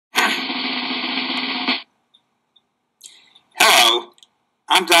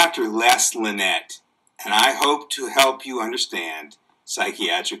I'm Dr. Les Linet, and I hope to help you understand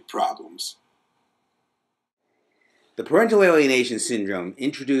psychiatric problems. The parental alienation syndrome,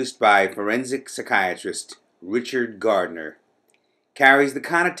 introduced by forensic psychiatrist Richard Gardner, carries the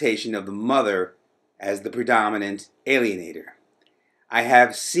connotation of the mother as the predominant alienator. I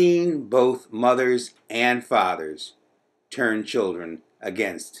have seen both mothers and fathers turn children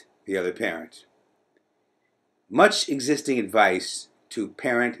against the other parent. Much existing advice to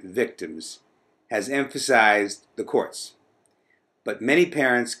parent victims has emphasized the courts, but many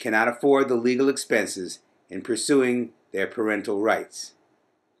parents cannot afford the legal expenses in pursuing their parental rights.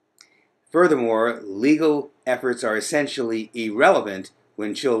 Furthermore, legal efforts are essentially irrelevant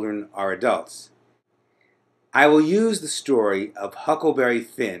when children are adults. I will use the story of Huckleberry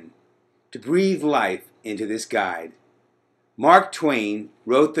Finn to breathe life into this guide. Mark Twain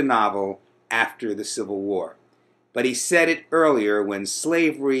wrote the novel after the Civil War, but he said it earlier when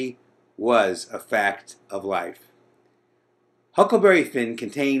slavery was a fact of life. Huckleberry Finn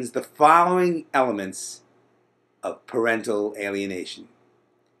contains the following elements of parental alienation.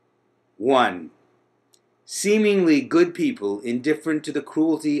 1. Seemingly good people indifferent to the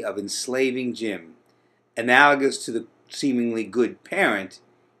cruelty of enslaving Jim, analogous to the seemingly good parent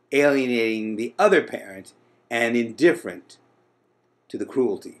alienating the other parent and indifferent to the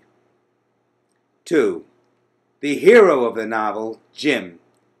cruelty. 2. The hero of the novel, Jim,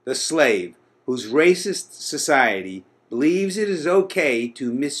 the slave, whose racist society believes it is okay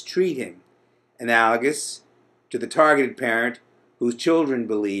to mistreat him, analogous to the targeted parent whose children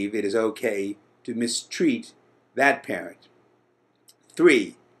believe it is okay to mistreat that parent.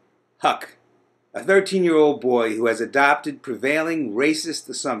 3. Huck, a 13-year-old boy who has adopted prevailing racist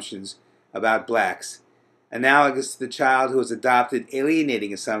assumptions about blacks, analogous to the child who has adopted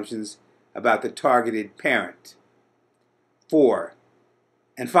alienating assumptions about the targeted parent. 4.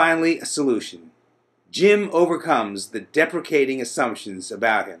 And finally, a solution. Jim overcomes the deprecating assumptions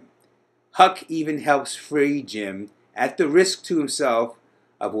about him. Huck even helps free Jim at the risk to himself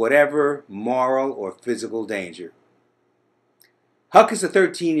of whatever moral or physical danger. Huck is a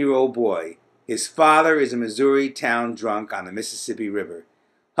 13-year-old boy. His father is a Missouri town drunk on the Mississippi River.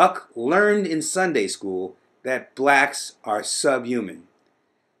 Huck learned in Sunday school that blacks are subhuman.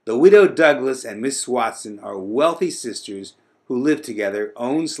 The widow Douglas and Miss Watson are wealthy sisters who live together,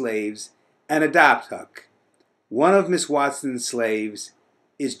 own slaves, and adopt Huck. One of Miss Watson's slaves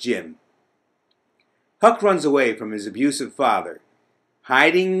is Jim. Huck runs away from his abusive father.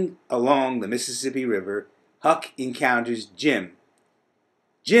 Hiding along the Mississippi River, Huck encounters Jim.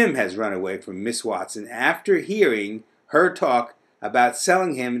 Jim has run away from Miss Watson after hearing her talk about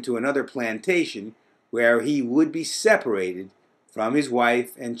selling him to another plantation where he would be separated from his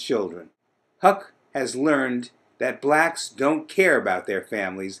wife and children. Huck has learned that blacks don't care about their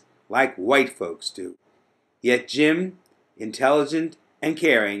families like white folks do. Yet Jim, intelligent and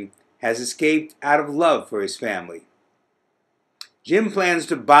caring, has escaped out of love for his family. Jim plans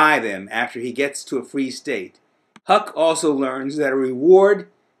to buy them after he gets to a free state. Huck also learns that a reward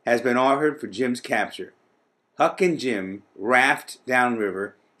has been offered for Jim's capture. Huck and Jim raft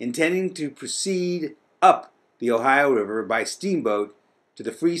downriver, intending to proceed up the Ohio River by steamboat to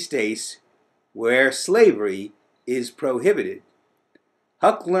the free states where slavery is prohibited.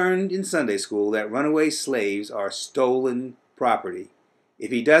 Huck learned in Sunday school that runaway slaves are stolen property.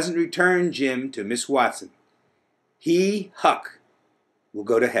 If he doesn't return Jim to Miss Watson, he, Huck, will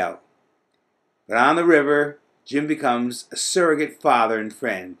go to hell. But on the river, Jim becomes a surrogate father and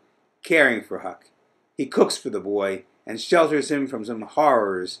friend, caring for Huck. He cooks for the boy and shelters him from some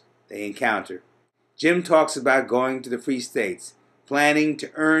horrors they encounter. Jim talks about going to the free states, planning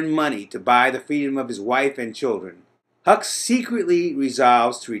to earn money to buy the freedom of his wife and children. Huck secretly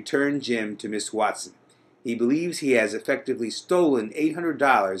resolves to return Jim to Miss Watson. He believes he has effectively stolen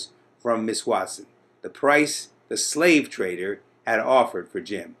 $800 from Miss Watson, the price the slave trader had offered for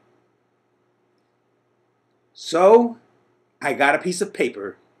Jim. So I got a piece of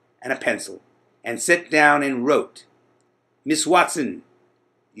paper and a pencil and sat down and wrote, "Miss Watson,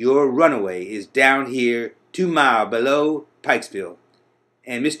 your runaway is down here 2 miles below Pikesville,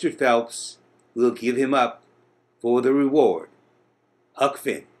 and Mr. Phelps will give him up for the reward. Huck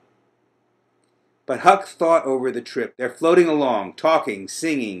Finn." But Huck thought over the trip. They're floating along, talking,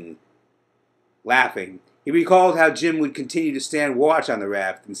 singing, laughing. He recalled how Jim would continue to stand watch on the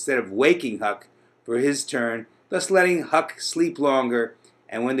raft instead of waking Huck for his turn, thus letting Huck sleep longer,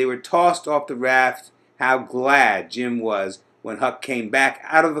 and when they were tossed off the raft, how glad Jim was when Huck came back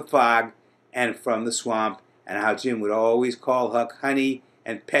out of the fog and from the swamp, and how Jim would always call Huck honey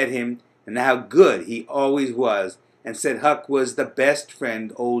and pet him, and how good he always was and said Huck was the best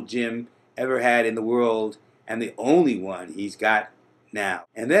friend old Jim ever had in the world and the only one he's got now.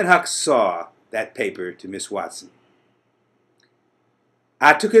 And then Huck saw that paper to Miss Watson.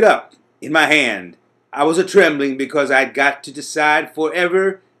 I took it up in my hand. I was a-trembling because I'd got to decide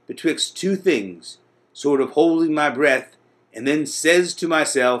forever betwixt two things, sort of holding my breath, and then says to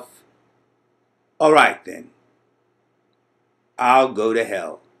myself, all right then, I'll go to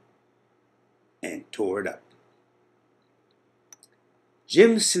hell, and tore it up.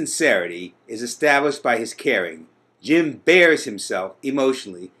 Jim's sincerity is established by his caring. Jim bears himself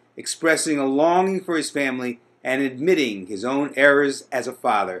emotionally, expressing a longing for his family and admitting his own errors as a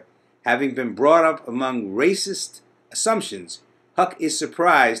father. Having been brought up among racist assumptions, Huck is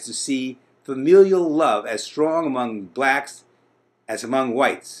surprised to see familial love as strong among blacks as among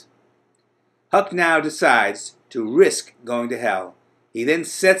whites. Huck now decides to risk going to hell. He then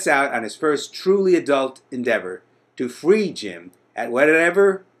sets out on his first truly adult endeavor to free Jim at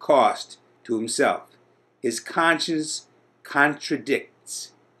whatever cost to himself. His conscience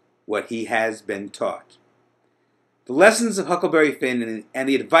contradicts what he has been taught. The lessons of Huckleberry Finn and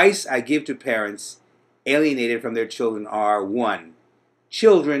the advice I give to parents alienated from their children are: 1.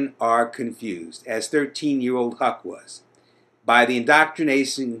 Children are confused, as 13-year-old Huck was, by the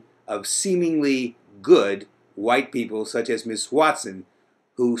indoctrination of seemingly good white people such as Miss Watson,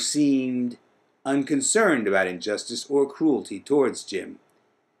 who seemed unconcerned about injustice or cruelty towards Jim.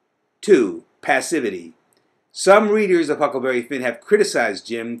 2. Passivity. Some readers of Huckleberry Finn have criticized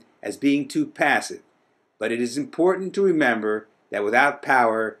Jim as being too passive, but it is important to remember that without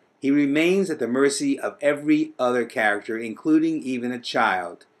power, he remains at the mercy of every other character, including even a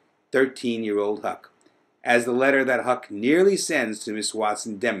child, 13-year-old Huck, as the letter that Huck nearly sends to Miss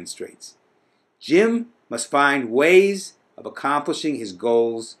Watson demonstrates. Jim must find ways of accomplishing his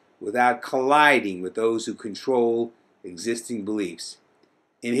goals without colliding with those who control existing beliefs.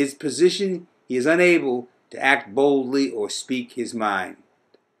 In his position, he is unable to act boldly or speak his mind.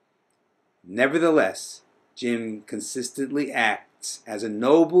 Nevertheless, Jim consistently acts as a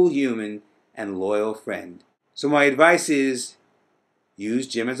noble human and loyal friend. So my advice is, use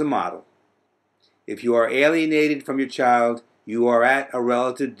Jim as a model. If you are alienated from your child, you are at a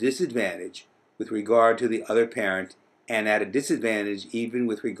relative disadvantage with regard to the other parent, and at a disadvantage even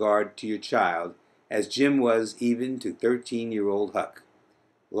with regard to your child, as Jim was even to 13-year-old Huck.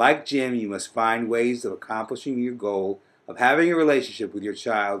 Like Jim, you must find ways of accomplishing your goal of having a relationship with your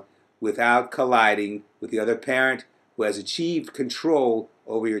child without colliding with the other parent who has achieved control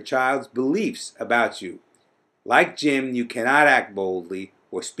over your child's beliefs about you. Like Jim, you cannot act boldly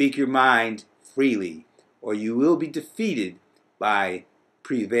or speak your mind freely, or you will be defeated by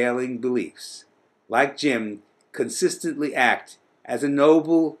prevailing beliefs. Like Jim, consistently act as a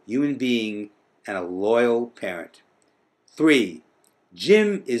noble human being and a loyal parent. 3.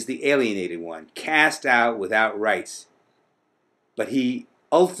 Jim is the alienated one, cast out without rights, but he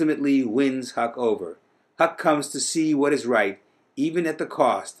ultimately wins Huck over. Huck comes to see what is right, even at the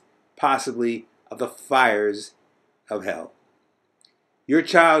cost, possibly, of the fires of hell. Your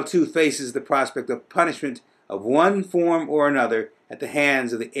child, too, faces the prospect of punishment of one form or another at the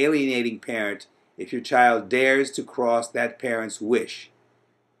hands of the alienating parent if your child dares to cross that parent's wish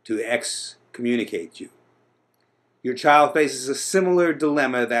to excommunicate you. Your child faces a similar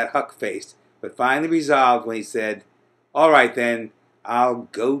dilemma that Huck faced, but finally resolved when he said, all right then, I'll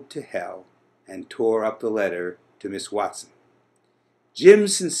go to hell, and tore up the letter to Miss Watson.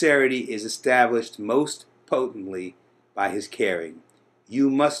 Jim's sincerity is established most potently by his caring. You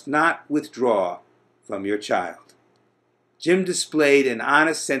must not withdraw from your child. Jim displayed an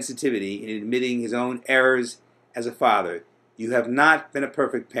honest sensitivity in admitting his own errors as a father. You have not been a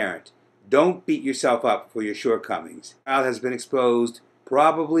perfect parent. Don't beat yourself up for your shortcomings. The child has been exposed,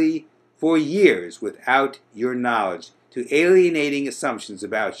 probably for years without your knowledge, to alienating assumptions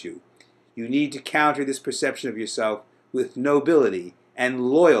about you. You need to counter this perception of yourself with nobility and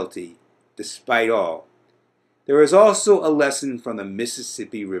loyalty, despite all. There is also a lesson from the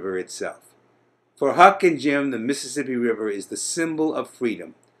Mississippi River itself. For Huck and Jim, the Mississippi River is the symbol of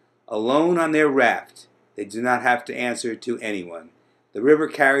freedom. Alone on their raft, they do not have to answer to anyone. The river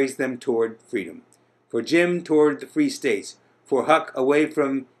carries them toward freedom. For Jim, toward the free states. For Huck, away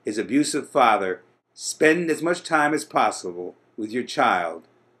from his abusive father. Spend as much time as possible with your child,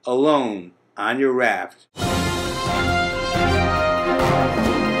 alone on your raft.